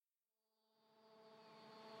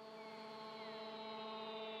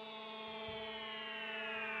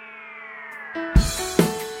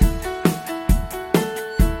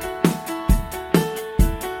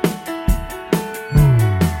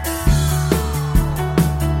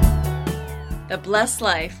The blessed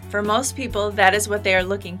life, for most people, that is what they are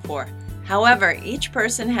looking for. However, each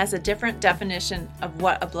person has a different definition of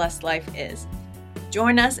what a blessed life is.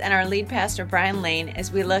 Join us and our lead pastor, Brian Lane, as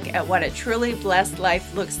we look at what a truly blessed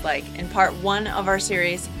life looks like in part 1 of our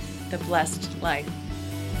series, The Blessed Life.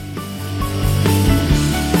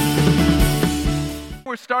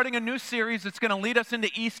 We're starting a new series that's going to lead us into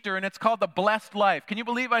Easter, and it's called The Blessed Life. Can you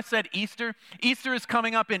believe I said Easter? Easter is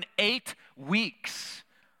coming up in 8 weeks.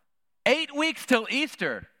 8 weeks till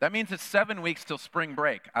Easter. That means it's 7 weeks till spring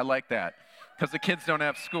break. I like that because the kids don't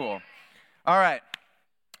have school. All right.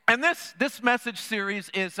 And this message series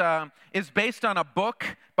is based on a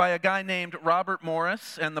book by a guy named Robert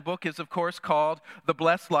Morris, and the book is, of course, called The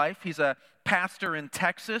Blessed Life. He's a pastor in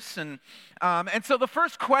Texas, and so the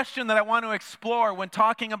first question that I want to explore when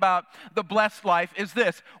talking about the blessed life is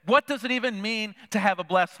this: what does it even mean to have a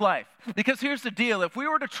blessed life? Because here's the deal: if we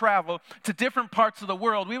were to travel to different parts of the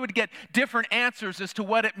world, we would get different answers as to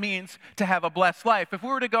what it means to have a blessed life. If we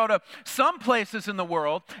were to go to some places in the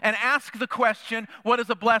world and ask the question, what does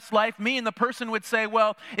a blessed life mean? The person would say,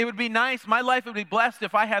 well, it would be nice, my life would be blessed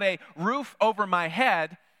if I had a roof over my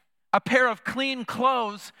head, a pair of clean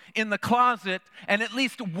clothes in the closet, and at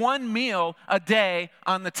least one meal a day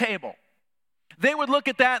on the table. They would look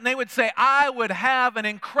at that and they would say, I would have an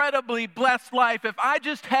incredibly blessed life if I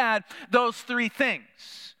just had those 3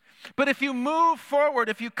 things. But if you move forward,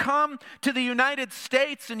 if you come to the United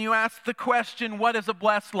States and you ask the question, what is a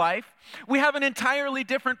blessed life? We have an entirely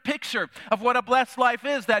different picture of what a blessed life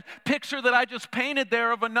is. That picture that I just painted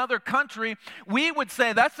there of another country, we would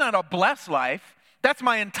say that's not a blessed life. That's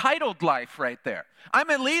my entitled life right there.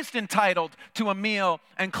 I'm at least entitled to a meal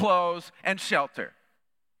and clothes and shelter.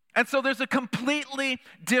 And so there's a completely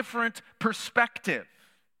different perspective.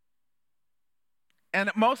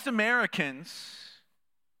 And most Americans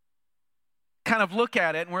kind of look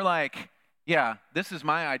at it and we're like, yeah, this is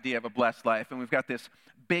my idea of a blessed life. And we've got this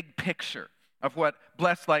big picture of what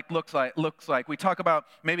blessed life looks like. We talk about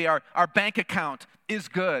maybe our bank account is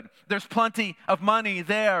good. There's plenty of money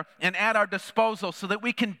there and at our disposal so that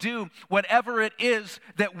we can do whatever it is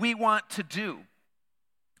that we want to do.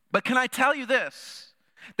 But can I tell you this?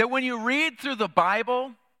 That when you read through the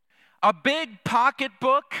Bible, a big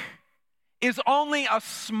pocketbook is only a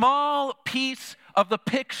small piece of the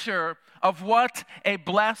picture of what a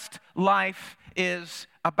blessed life is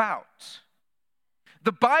about.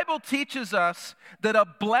 The Bible teaches us that a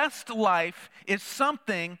blessed life is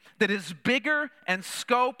something that is bigger in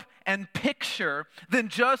scope and picture than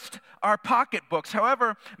just our pocketbooks.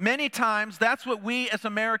 However, many times that's what we as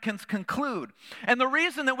Americans conclude. And the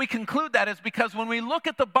reason that we conclude that is because when we look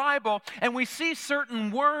at the Bible and we see certain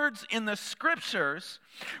words in the scriptures,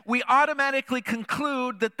 we automatically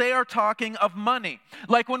conclude that they are talking of money.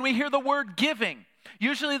 Like when we hear the word giving,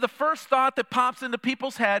 usually the first thought that pops into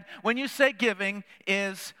people's head when you say giving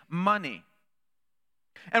is money.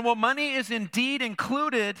 And while money is indeed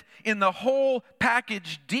included in the whole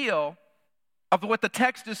package deal of what the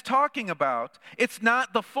text is talking about, it's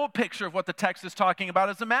not the full picture of what the text is talking about.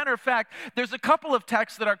 As a matter of fact, there's a couple of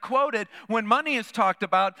texts that are quoted when money is talked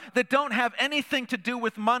about that don't have anything to do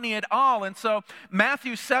with money at all. And so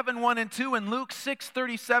Matthew 7:1 and 2 and Luke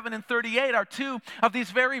 6:37 and 38 are 2 of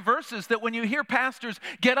these very verses that when you hear pastors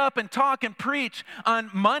get up and talk and preach on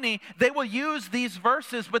money, they will use these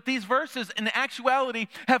verses, but these verses in actuality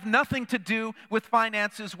have nothing to do with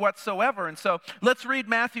finances whatsoever. And so let's read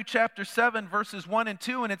Matthew chapter 7, verses 1 and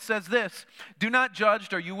 2, and it says this: do not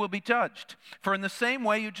judge or you will be judged. For in the same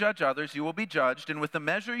way you judge others, you will be judged, and with the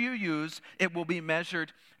measure you use, it will be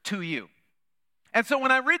measured to you. And so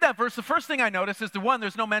when I read that verse, the first thing I notice is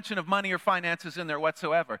there's no mention of money or finances in there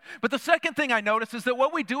whatsoever. But the second thing I notice is that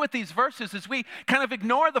what we do with these verses is we kind of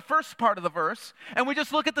ignore the first part of the verse, and we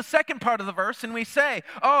just look at the second part of the verse, and we say,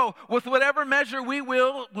 oh, with whatever measure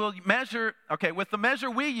we'll measure, with the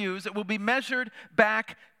measure we use, it will be measured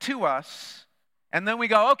back to us. And then we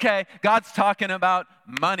go, okay, God's talking about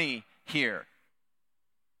money here.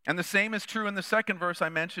 And the same is true in the second verse I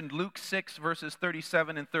mentioned, Luke 6, verses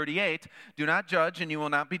 37 and 38. Do not judge, and you will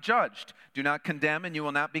not be judged. Do not condemn, and you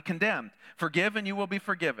will not be condemned. Forgive, and you will be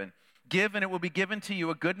forgiven. Give, and it will be given to you.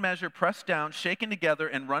 A good measure, pressed down, shaken together,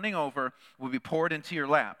 and running over, will be poured into your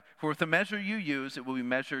lap. For with the measure you use, it will be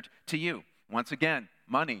measured to you. Once again,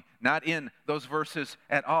 money, not in those verses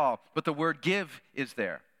at all, but the word give is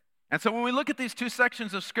there. And so when we look at these 2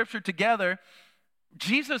 sections of Scripture together,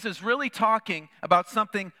 Jesus is really talking about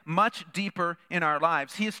something much deeper in our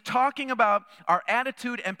lives. He is talking about our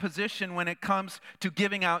attitude and position when it comes to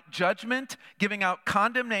giving out judgment, giving out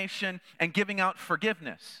condemnation, and giving out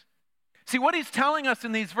forgiveness. See, what he's telling us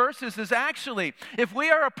in these verses is actually, if we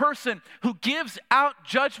are a person who gives out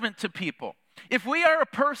judgment to people, if we are a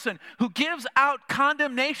person who gives out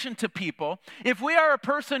condemnation to people, if we are a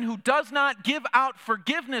person who does not give out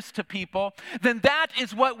forgiveness to people, then that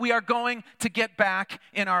is what we are going to get back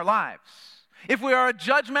in our lives. If we are a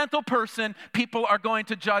judgmental person, people are going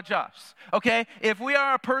to judge us, okay? If we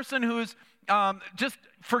are a person who's just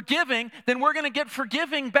forgiving, then we're going to get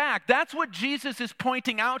forgiving back. That's what Jesus is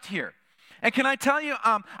pointing out here. And can I tell you,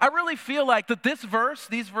 I really feel like that these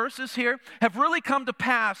verses here, have really come to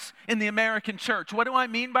pass in the American church. What do I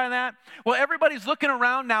mean by that? Well, everybody's looking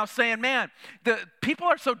around now saying, man, the people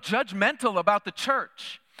are so judgmental about the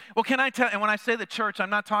church. Well, can I tell, and when I say the church, I'm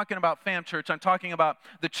not talking about Fam Church, I'm talking about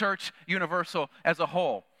the church universal as a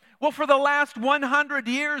whole. Well, for the last 100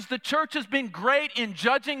 years, the church has been great in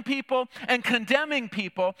judging people and condemning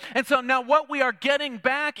people. And so now what we are getting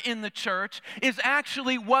back in the church is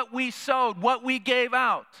actually what we sowed, what we gave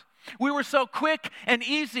out. We were so quick and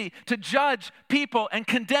easy to judge people and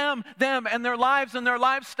condemn them and their lives and their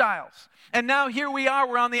lifestyles. And now here we are,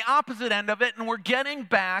 we're on the opposite end of it, and we're getting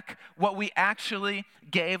back what we actually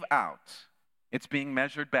gave out. It's being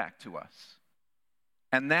measured back to us.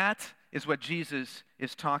 And that is what Jesus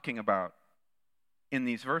is talking about in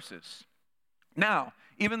these verses. Now,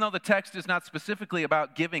 even though the text is not specifically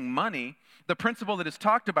about giving money, the principle that is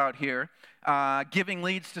talked about here, giving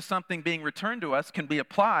leads to something being returned to us, can be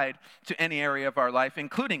applied to any area of our life,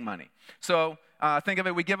 including money. So think of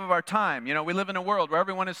it, we give of our time. You know, we live in a world where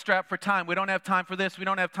everyone is strapped for time. We don't have time for this. We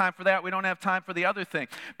don't have time for that. We don't have time for the other thing.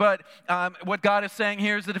 But what God is saying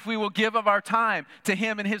here is that if we will give of our time to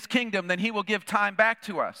Him and His kingdom, then He will give time back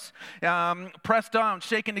to us. Pressed down,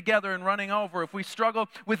 shaken together, and running over. If we struggle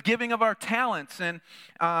with giving of our talents, and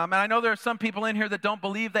I know there are some people in here that don't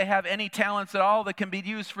believe they have any talents at all that can be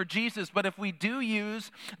used for Jesus, but if we do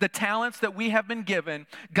use the talents that we have been given,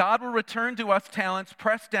 God will return to us talents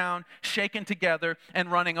pressed down, shaken together, and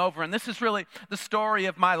running over. And this is really the story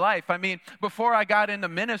of my life. I mean, before I got into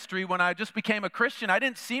ministry, when I just became a Christian, I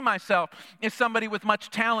didn't see myself as somebody with much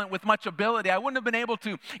talent, with much ability. I wouldn't have been able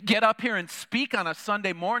to get up here and speak on a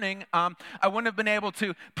Sunday morning. I wouldn't have been able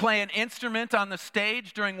to play an instrument on the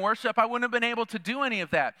stage during worship. I wouldn't have been able to do any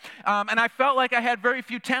of that. And I felt like I had very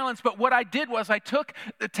few talents, but what I did was I took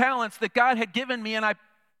the talents that God had given me and I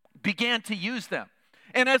began to use them.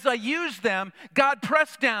 And as I used them, God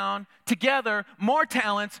pressed down together more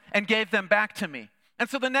talents and gave them back to me. And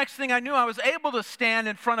so the next thing I knew, I was able to stand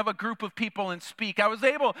in front of a group of people and speak. I was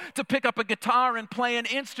able to pick up a guitar and play an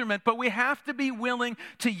instrument, but we have to be willing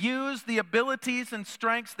to use the abilities and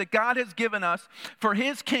strengths that God has given us for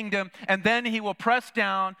His kingdom, and then He will press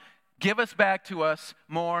down, give us back to us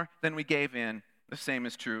more than we gave in. The same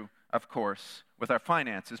is true, of course, with our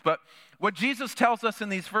finances. But what Jesus tells us in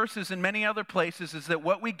these verses and many other places is that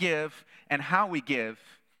what we give and how we give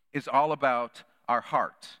is all about our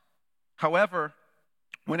heart. However,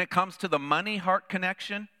 when it comes to the money-heart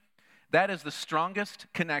connection, that is the strongest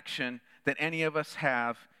connection that any of us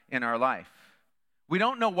have in our life. We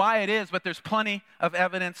don't know why it is, but there's plenty of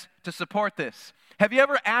evidence to support this. Have you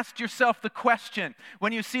ever asked yourself the question,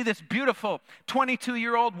 when you see this beautiful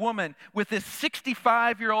 22-year-old woman with this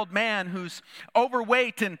 65-year-old man who's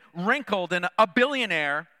overweight and wrinkled and a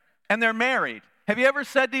billionaire, and they're married, have you ever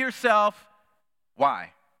said to yourself,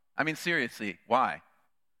 why? I mean, seriously, why?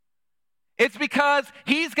 It's because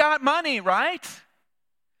he's got money, right?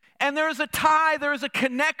 And there's a tie, there's a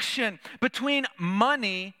connection between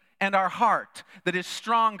money and our heart that is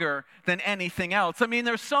stronger than anything else. I mean,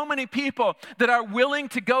 there's so many people that are willing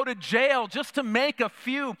to go to jail just to make a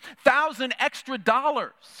few thousand extra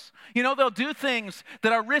dollars. You know, they'll do things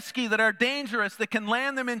that are risky, that are dangerous, that can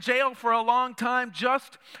land them in jail for a long time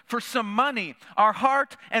just for some money. Our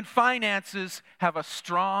heart and finances have a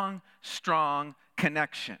strong, strong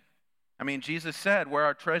connection. I mean, Jesus said, where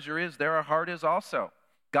our treasure is, there our heart is also.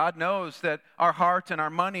 God knows that our heart and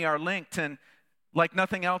our money are linked and like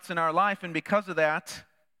nothing else in our life, and because of that,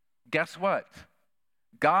 guess what?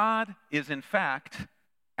 God is in fact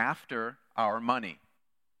after our money.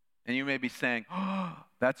 And you may be saying, oh,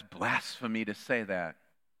 that's blasphemy to say that.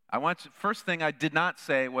 First thing I did not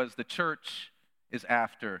say was the church is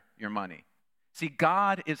after your money. See,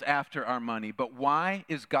 God is after our money, but why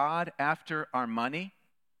is God after our money?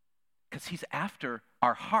 Because He's after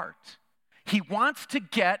our heart. He wants to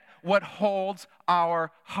get what holds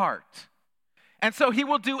our heart. And so He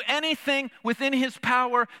will do anything within His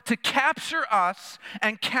power to capture us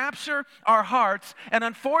and capture our hearts. And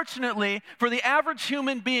unfortunately, for the average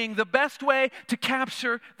human being, the best way to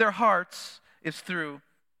capture their hearts is through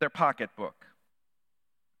their pocketbook.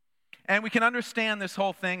 And we can understand this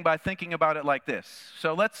whole thing by thinking about it like this.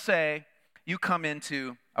 So let's say you come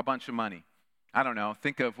into a bunch of money. I don't know,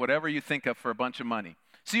 think of whatever you think of for a bunch of money.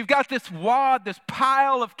 So you've got this wad, this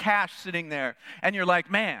pile of cash sitting there, and you're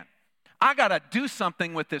like, man, I got to do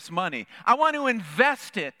something with this money. I want to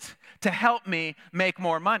invest it to help me make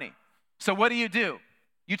more money. So what do?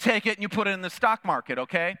 You take it and you put it in the stock market,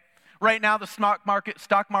 okay? Right now the stock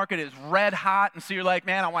market is red hot, and so you're like,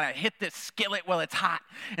 man, I want to hit this skillet while it's hot.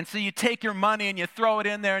 And so you take your money and you throw it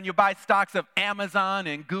in there and you buy stocks of Amazon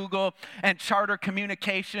and Google and Charter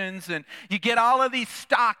Communications, and you get all of these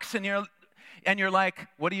stocks, and you're like,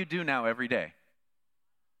 what do you do now every day?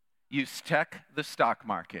 You check the stock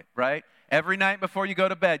market, right? Every night before you go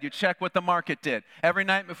to bed, you check what the market did. Every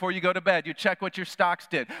night before you go to bed, you check what your stocks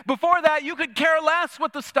did. Before that, you could care less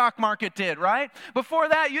what the stock market did, right? Before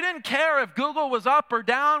that, you didn't care if Google was up or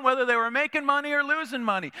down, whether they were making money or losing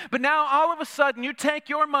money. But now, all of a sudden, you take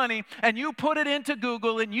your money and you put it into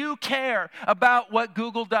Google and you care about what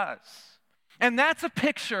Google does. And that's a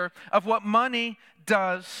picture of what money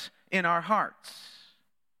does in our hearts.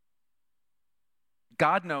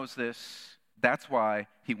 God knows this. That's why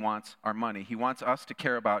he wants our money. He wants us to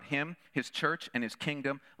care about him, his church, and his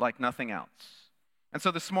kingdom like nothing else. And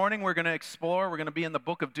so this morning we're going to be in the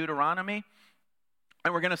book of Deuteronomy,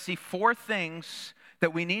 and we're going to see 4 things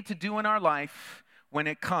that we need to do in our life when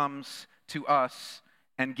it comes to us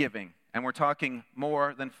and giving. And we're talking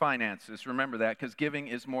more than finances. Remember that, because giving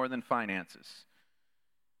is more than finances.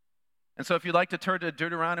 And so if you'd like to turn to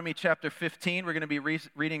Deuteronomy chapter 15, we're going to be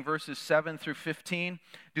reading verses 7 through 15.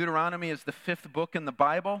 Deuteronomy is the 5th book in the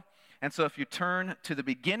Bible. And so if you turn to the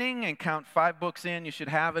beginning and count 5 books in, you should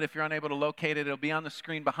have it. If you're unable to locate it, it'll be on the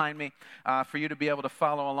screen behind me for you to be able to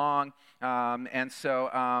follow along.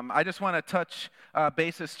 I just want to touch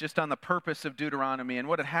basis just on the purpose of Deuteronomy. And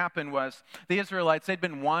what had happened was the Israelites, they'd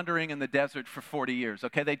been wandering in the desert for 40 years.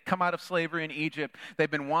 Okay, they'd come out of slavery in Egypt. They'd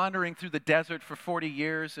been wandering through the desert for 40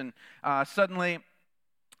 years, and suddenly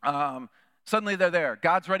they're there.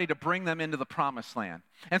 God's ready to bring them into the promised land.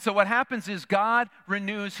 And so what happens is God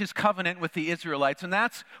renews his covenant with the Israelites. And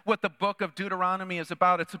that's what the book of Deuteronomy is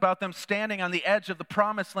about. It's about them standing on the edge of the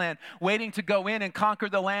promised land, waiting to go in and conquer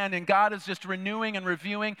the land. And God is just renewing and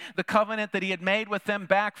reviewing the covenant that he had made with them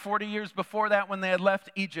back 40 years before that when they had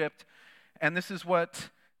left Egypt. And this is what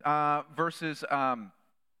verses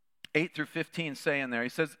 8 through 15 say in there.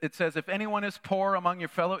 It says, if anyone is poor among your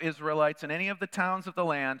fellow Israelites in any of the towns of the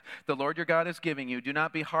land the Lord your God is giving you, do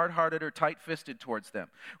not be hard-hearted or tight-fisted towards them.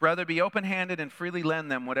 Rather, be open-handed and freely lend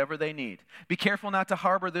them whatever they need. Be careful not to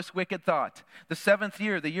harbor this wicked thought. The 7th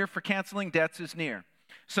year, the year for canceling debts, is near,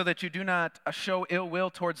 so that you do not show ill will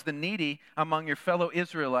towards the needy among your fellow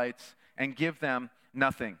Israelites and give them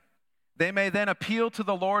nothing. They may then appeal to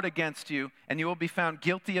the Lord against you, and you will be found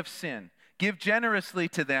guilty of sin. Give generously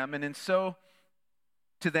to them, and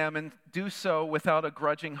do so without a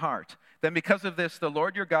grudging heart. Then because of this, the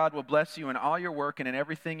Lord your God will bless you in all your work and in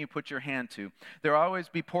everything you put your hand to. There will always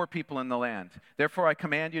be poor people in the land. Therefore, I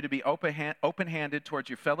command you to be open-handed towards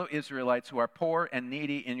your fellow Israelites who are poor and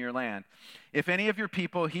needy in your land. If any of your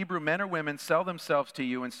people, Hebrew men or women, sell themselves to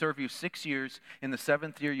you and serve you 6 years, in the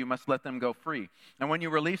 7th year you must let them go free. And when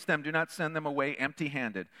you release them, do not send them away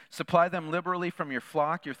empty-handed. Supply them liberally from your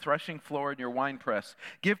flock, your threshing floor, and your winepress.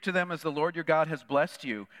 Give to them as the Lord your God has blessed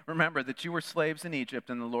you. Remember that you were slaves in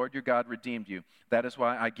Egypt, and the Lord your God redeemed you. That is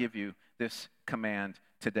why I give you this command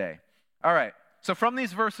today. All right. So from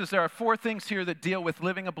these verses, there are 4 things here that deal with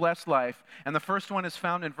living a blessed life. And the first one is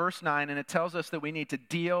found in verse 9, and it tells us that we need to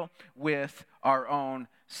deal with our own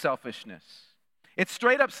selfishness. It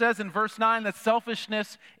straight up says in verse 9 that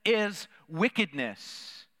selfishness is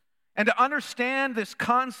wickedness. And to understand this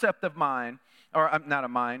concept of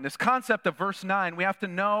this concept of verse 9, we have to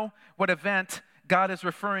know what event God is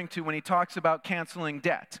referring to when he talks about canceling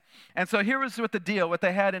debt. And so here was what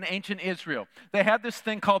they had in ancient Israel. They had this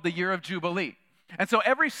thing called the year of Jubilee. And so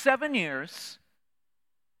every 7 years,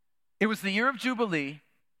 it was the year of Jubilee,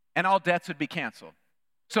 and all debts would be canceled.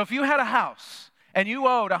 So if you had a house, and you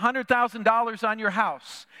owed $100,000 on your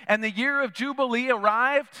house, and the year of Jubilee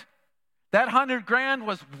arrived, that $100,000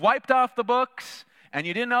 was wiped off the books, and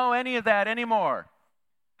you didn't owe any of that anymore.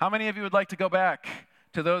 How many of you would like to go back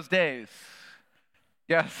to those days?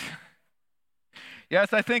 Yes.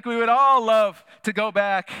 Yes, I think we would all love to go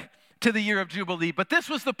back to the year of Jubilee. But this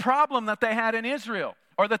was the problem that they had in Israel,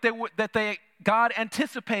 or that God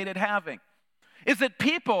anticipated having, is that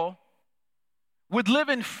people would live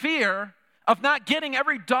in fear of not getting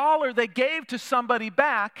every dollar they gave to somebody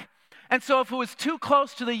back. And so if it was too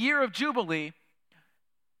close to the year of Jubilee,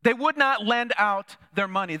 They would not lend out their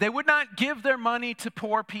money. They would not give their money to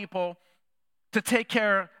poor people to take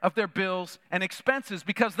care of their bills and expenses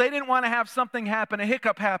because they didn't want to have something happen, a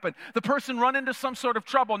hiccup happen, the person run into some sort of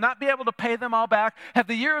trouble, not be able to pay them all back, have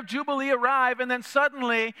the year of Jubilee arrive, and then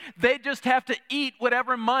suddenly they just have to eat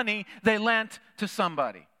whatever money they lent to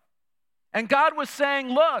somebody. And God was saying,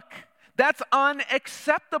 look, that's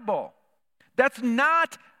unacceptable. That's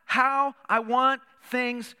not how I want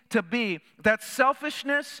things to be. That's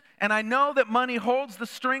selfishness, and I know that money holds the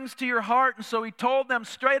strings to your heart, and so he told them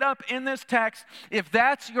straight up in this text, if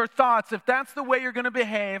that's your thoughts, if that's the way you're going to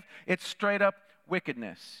behave, it's straight up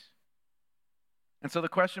wickedness. And so the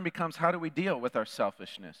question becomes, how do we deal with our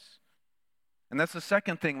selfishness? And that's the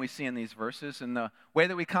second thing we see in these verses, and the way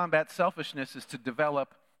that we combat selfishness is to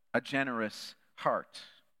develop a generous heart.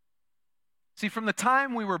 See, from the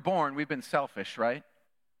time we were born, we've been selfish, right?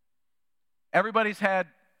 Everybody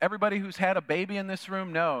who's had a baby in this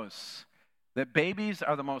room knows that babies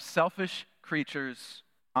are the most selfish creatures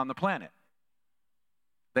on the planet.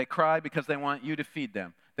 They cry because they want you to feed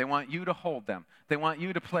them. They want you to hold them. They want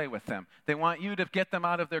you to play with them. They want you to get them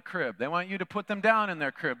out of their crib. They want you to put them down in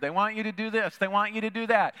their crib. They want you to do this. They want you to do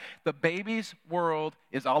that. The baby's world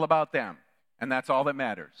is all about them, and that's all that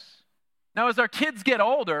matters. Now, as our kids get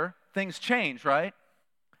older, things change, right?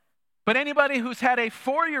 But anybody who's had a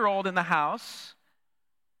 4-year-old in the house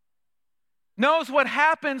knows what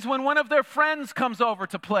happens when one of their friends comes over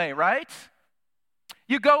to play, right?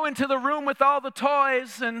 You go into the room with all the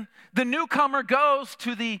toys, and the newcomer goes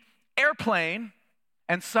to the airplane,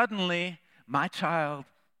 and suddenly my child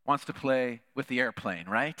wants to play with the airplane,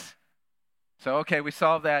 right? So, okay, we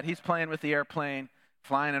solved that. He's playing with the airplane,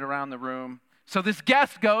 flying it around the room. So this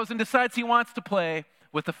guest goes and decides he wants to play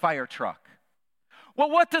with the fire truck. Well,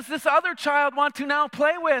 what does this other child want to now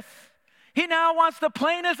play with? He now wants, the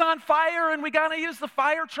plane is on fire and we got to use the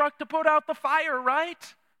fire truck to put out the fire,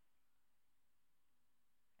 right?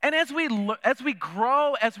 And as we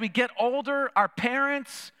grow, as we get older, our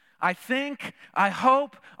parents, I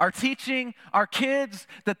hope, are teaching our kids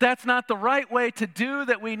that that's not the right way to do,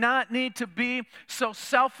 that we not need to be so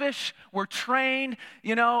selfish. We're trained,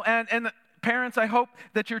 and parents, I hope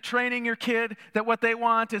that you're training your kid that what they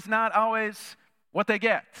want is not always what they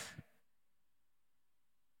get.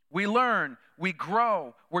 We learn, we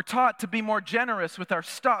grow, we're taught to be more generous with our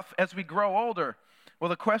stuff as we grow older. Well,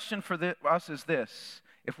 the question for us is this: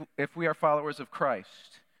 if we are followers of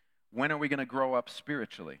Christ, when are we going to grow up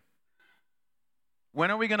spiritually?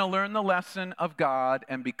 When are we going to learn the lesson of God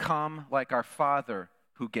and become like our Father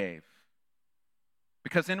who gave?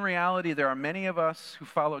 Because in reality, there are many of us who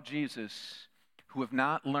follow Jesus who have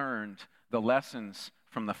not learned the lessons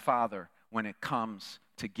from the Father when it comes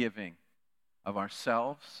to giving of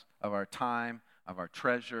ourselves, of our time, of our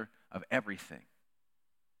treasure, of everything.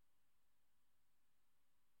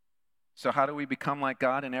 So how do we become like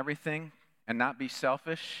God in everything and not be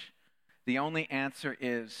selfish? The only answer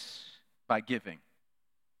is by giving.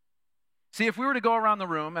 See, if we were to go around the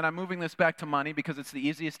room, and I'm moving this back to money because it's the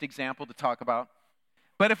easiest example to talk about,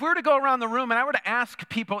 but if we were to go around the room and I were to ask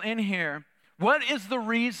people in here, what is the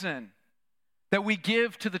reason that we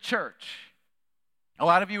give to the church? A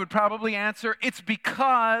lot of you would probably answer, it's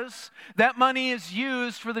because that money is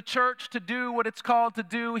used for the church to do what it's called to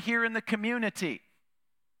do here in the community.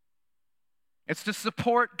 It's to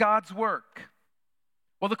support God's work.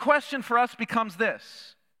 Well, the question for us becomes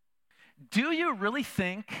this: do you really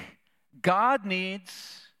think God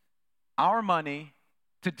needs our money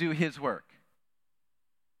to do His work?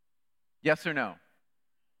 Yes or no?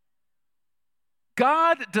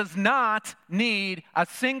 God does not need a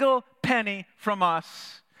single penny from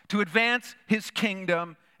us to advance His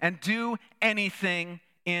kingdom and do anything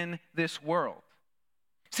in this world.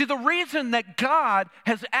 See, the reason that God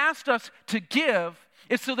has asked us to give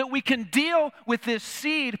is so that we can deal with this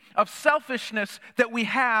seed of selfishness that we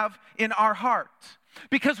have in our heart.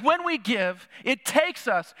 Because when we give, it takes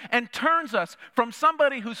us and turns us from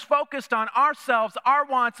somebody who's focused on ourselves, our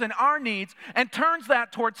wants, and our needs, and turns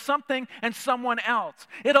that towards something and someone else.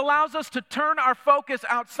 It allows us to turn our focus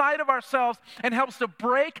outside of ourselves and helps to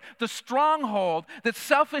break the stronghold that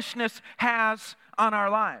selfishness has on our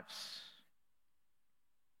lives.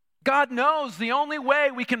 God knows the only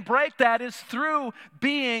way we can break that is through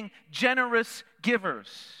being generous givers.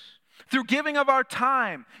 Through giving of our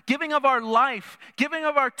time, giving of our life, giving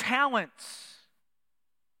of our talents.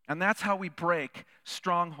 And that's how we break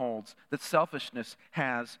strongholds that selfishness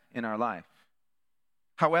has in our life.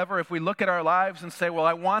 However, if we look at our lives and say, well,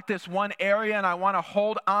 I want this one area and I want to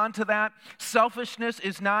hold on to that, selfishness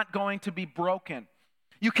is not going to be broken.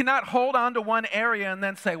 You cannot hold on to one area and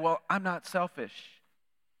then say, well, I'm not selfish.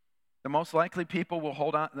 The most likely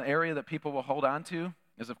the area that people will hold on to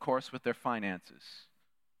is, of course, with their finances.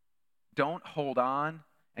 Don't hold on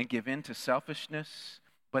and give in to selfishness,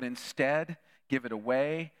 but instead give it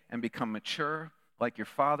away and become mature like your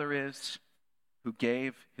Father is, who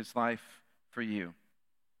gave his life for you.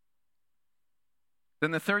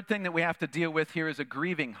 Then the third thing that we have to deal with here is a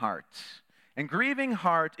grieving heart. And grieving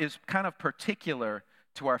heart is kind of particular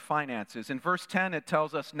to our finances. In verse 10, it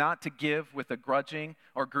tells us not to give with a grudging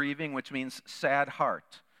or grieving, which means sad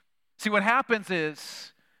heart. See, what happens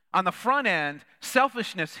is, on the front end,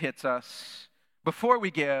 selfishness hits us before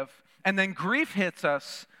we give, and then grief hits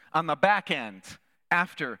us on the back end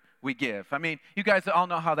after we give. I mean, you guys all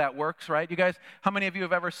know how that works, right? You guys, how many of you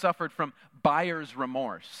have ever suffered from buyer's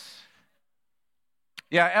remorse?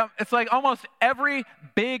 Yeah, it's like almost every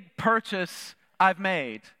big purchase I've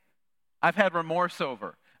made, I've had remorse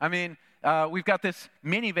over. I mean, we've got this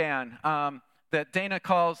minivan that Dana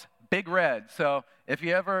calls Big Red. So if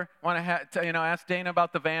you ever want to ask Dana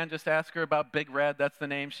about the van, just ask her about Big Red. That's the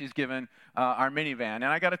name she's given our minivan. And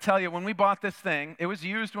I got to tell you, when we bought this thing, it was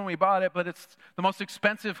used when we bought it, but it's the most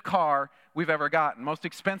expensive car we've ever gotten, most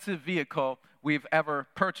expensive vehicle we've ever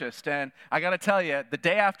purchased. And I got to tell you, the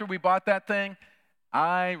day after we bought that thing,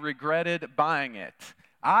 I regretted buying it.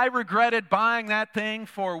 I regretted buying that thing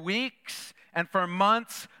for weeks, and for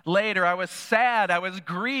months later, I was sad, I was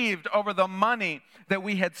grieved over the money that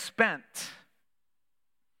we had spent.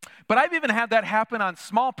 But I've even had that happen on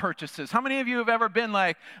small purchases. How many of you have ever been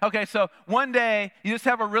like, okay, so one day, you just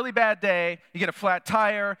have a really bad day, you get a flat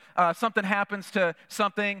tire, something happens to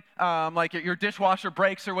something, like your dishwasher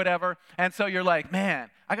breaks or whatever, and so you're like, man,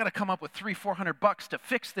 I got to come up with $300-400 to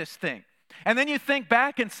fix this thing. And then you think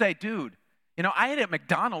back and say, dude, I ate at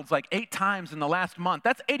McDonald's like 8 times in the last month.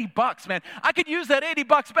 That's $80, man. I could use that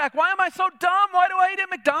 $80 back. Why am I so dumb? Why do I eat at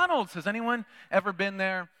McDonald's? Has anyone ever been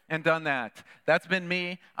there and done that? That's been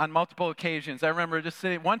me on multiple occasions. I remember just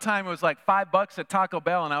sitting, one time it was like $5 at Taco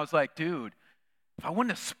Bell, and I was like, dude, if I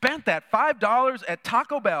wouldn't have spent that $5 at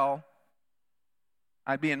Taco Bell,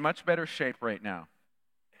 I'd be in much better shape right now.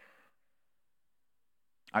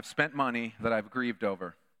 I've spent money that I've grieved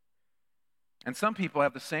over. And some people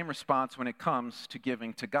have the same response when it comes to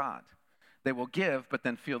giving to God. They will give, but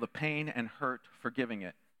then feel the pain and hurt for giving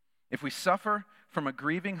it. If we suffer from a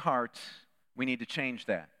grieving heart, we need to change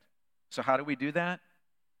that. So how do we do that?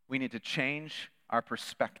 We need to change our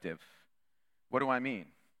perspective. What do I mean?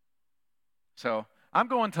 So I'm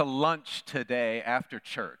going to lunch today after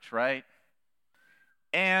church, right?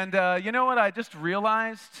 And you know what I just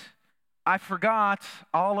realized? I forgot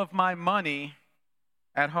all of my money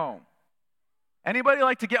at home. Anybody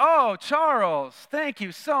like to get, oh, Charles, thank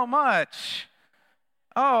you so much.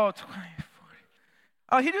 Oh, 20, 40.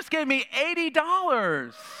 Oh, he just gave me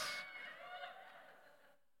 $80.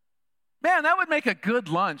 Man, that would make a good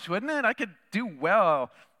lunch, wouldn't it? I could do well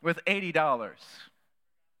with $80.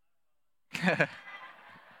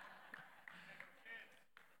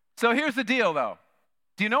 So here's the deal, though.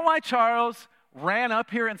 Do you know why Charles ran up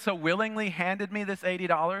here and so willingly handed me this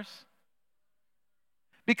 $80?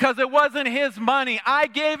 Because it wasn't his money. I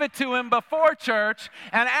gave it to him before church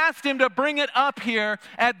and asked him to bring it up here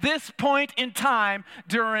at this point in time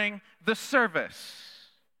during the service.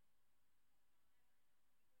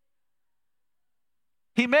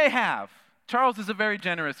 He may have. Charles is a very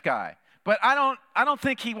generous guy. But I don't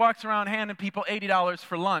think he walks around handing people $80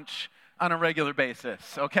 for lunch on a regular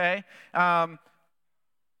basis, okay? But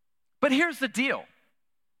here's the deal.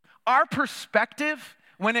 Our perspective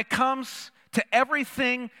when it comes to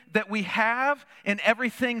everything that we have and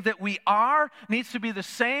everything that we are needs to be the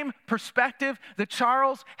same perspective that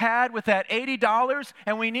Charles had with that $80.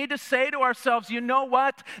 And we need to say to ourselves, you know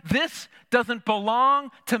what? This doesn't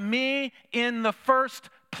belong to me in the first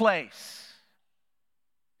place.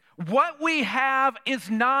 What we have is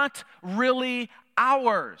not really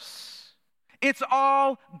ours. It's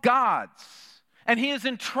all God's. And He has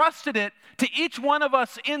entrusted it to each one of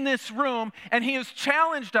us in this room, and He has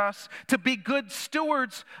challenged us to be good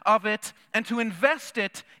stewards of it and to invest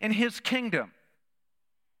it in His kingdom.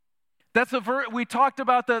 That's we talked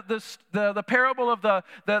about the parable of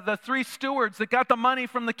the 3 stewards that got the money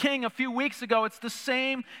from the king a few weeks ago. It's the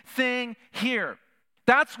same thing here.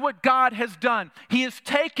 That's what God has done. He has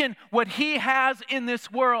taken what He has in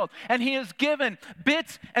this world, and He has given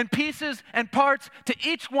bits and pieces and parts to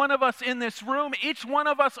each one of us in this room, each one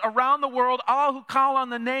of us around the world, all who call on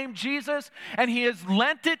the name Jesus, and He has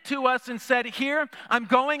lent it to us and said, here, I'm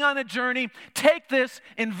going on a journey. Take this,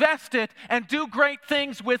 invest it, and do great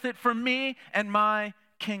things with it for me and my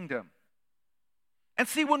kingdom. And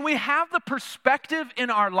see, when we have the perspective in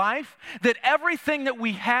our life that everything that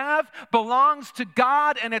we have belongs to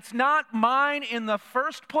God and it's not mine in the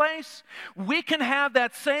first place, we can have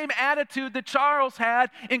that same attitude that Charles had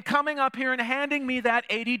in coming up here and handing me that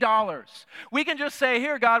 $80. We can just say,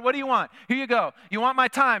 here, God, what do you want? Here you go. You want my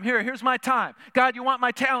time? Here's my time. God, you want my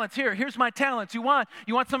talents? Here's my talents. You want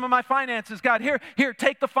some of my finances? God, here,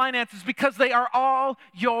 take the finances because they are all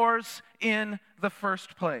yours in the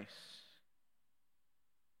first place.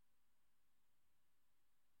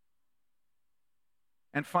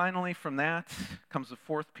 And finally, from that comes the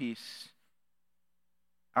fourth piece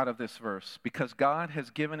out of this verse. Because God has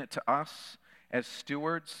given it to us as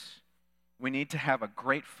stewards, we need to have a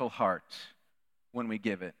grateful heart when we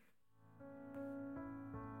give it.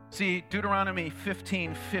 See, Deuteronomy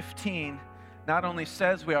 15:15 not only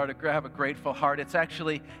says we are to have a grateful heart, it's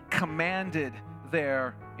actually commanded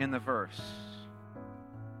there in the verse.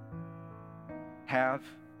 Have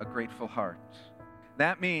a grateful heart.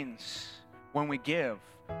 That means when we give,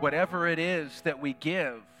 whatever it is that we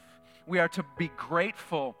give, we are to be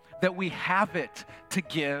grateful that we have it to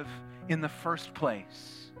give in the first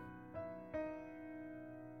place.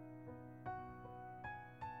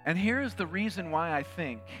 And here is the reason why I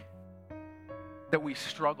think that we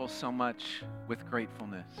struggle so much with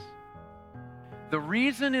gratefulness. The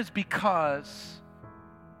reason is because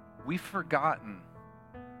we've forgotten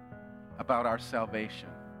about our salvation.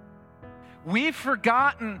 We've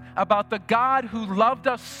forgotten about the God who loved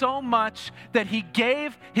us so much that he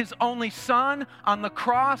gave his only son on the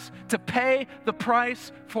cross to pay the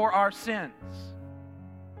price for our sins.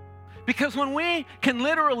 Because when we can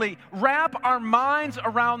literally wrap our minds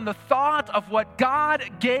around the thought of what God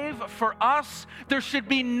gave for us, there should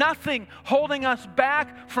be nothing holding us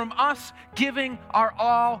back from us giving our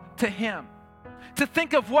all to him. To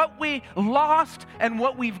think of what we lost and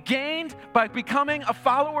what we've gained by becoming a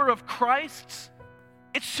follower of Christ's,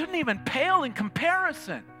 it shouldn't even pale in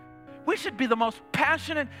comparison. We should be the most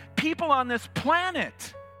passionate people on this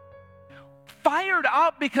planet. Fired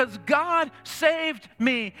up because God saved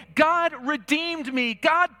me. God redeemed me.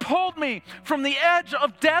 God pulled me from the edge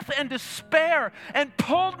of death and despair and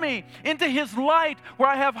pulled me into his light where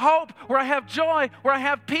I have hope, where I have joy, where I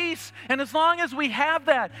have peace. And as long as we have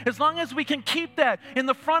that, as long as we can keep that in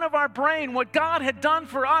the front of our brain, what God had done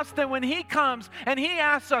for us, that when he comes and he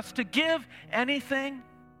asks us to give anything,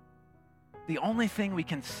 the only thing we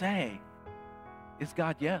can say is,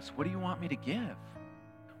 God, yes, what do you want me to give?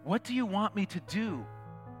 What do you want me to do?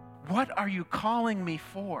 What are you calling me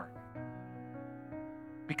for?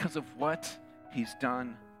 Because of what he's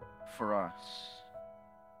done for us.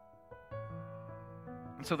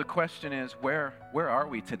 And so the question is, where are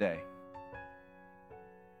we today?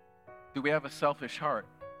 Do we have a selfish heart?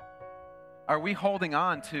 Are we holding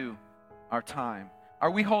on to our time? Are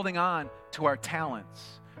we holding on to our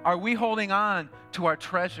talents? Are we holding on to our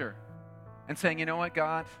treasure and saying, you know what,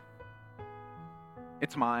 God?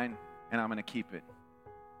 It's mine, and I'm going to keep it.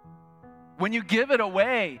 When you give it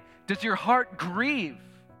away, does your heart grieve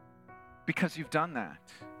because you've done that?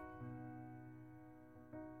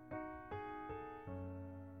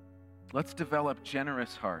 Let's develop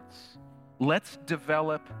generous hearts. Let's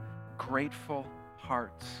develop grateful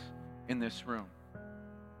hearts in this room.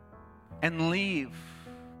 And leave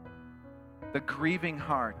the grieving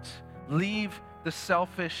heart, leave the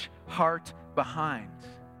selfish heart behind.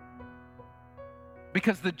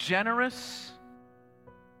 Because the generous,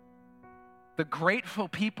 the grateful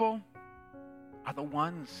people are the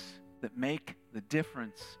ones that make the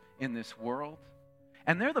difference in this world.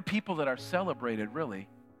 And they're the people that are celebrated, really.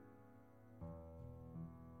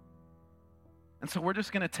 And so we're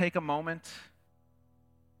just going to take a moment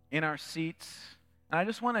in our seats. And I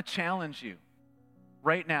just want to challenge you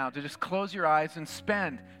right now to just close your eyes and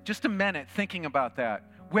spend just a minute thinking about that.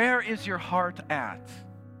 Where is your heart at?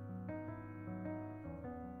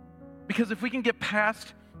 Because if we can get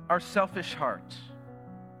past our selfish heart,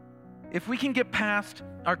 if we can get past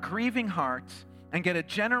our grieving heart and get a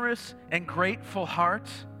generous and grateful heart,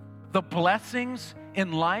 the blessings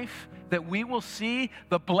in life that we will see,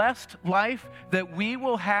 the blessed life that we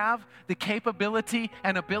will have, the capability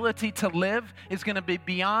and ability to live is going to be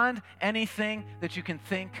beyond anything that you can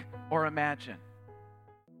think or imagine.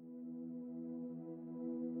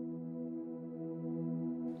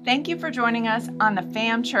 Thank you for joining us on the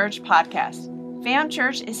FAM Church podcast. FAM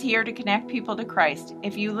Church is here to connect people to Christ.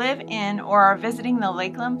 If you live in or are visiting the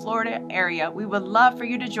Lakeland, Florida area, we would love for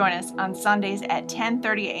you to join us on Sundays at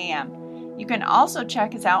 10:30 a.m. You can also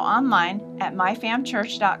check us out online at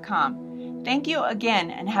myfamchurch.com. Thank you again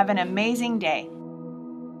and have an amazing day.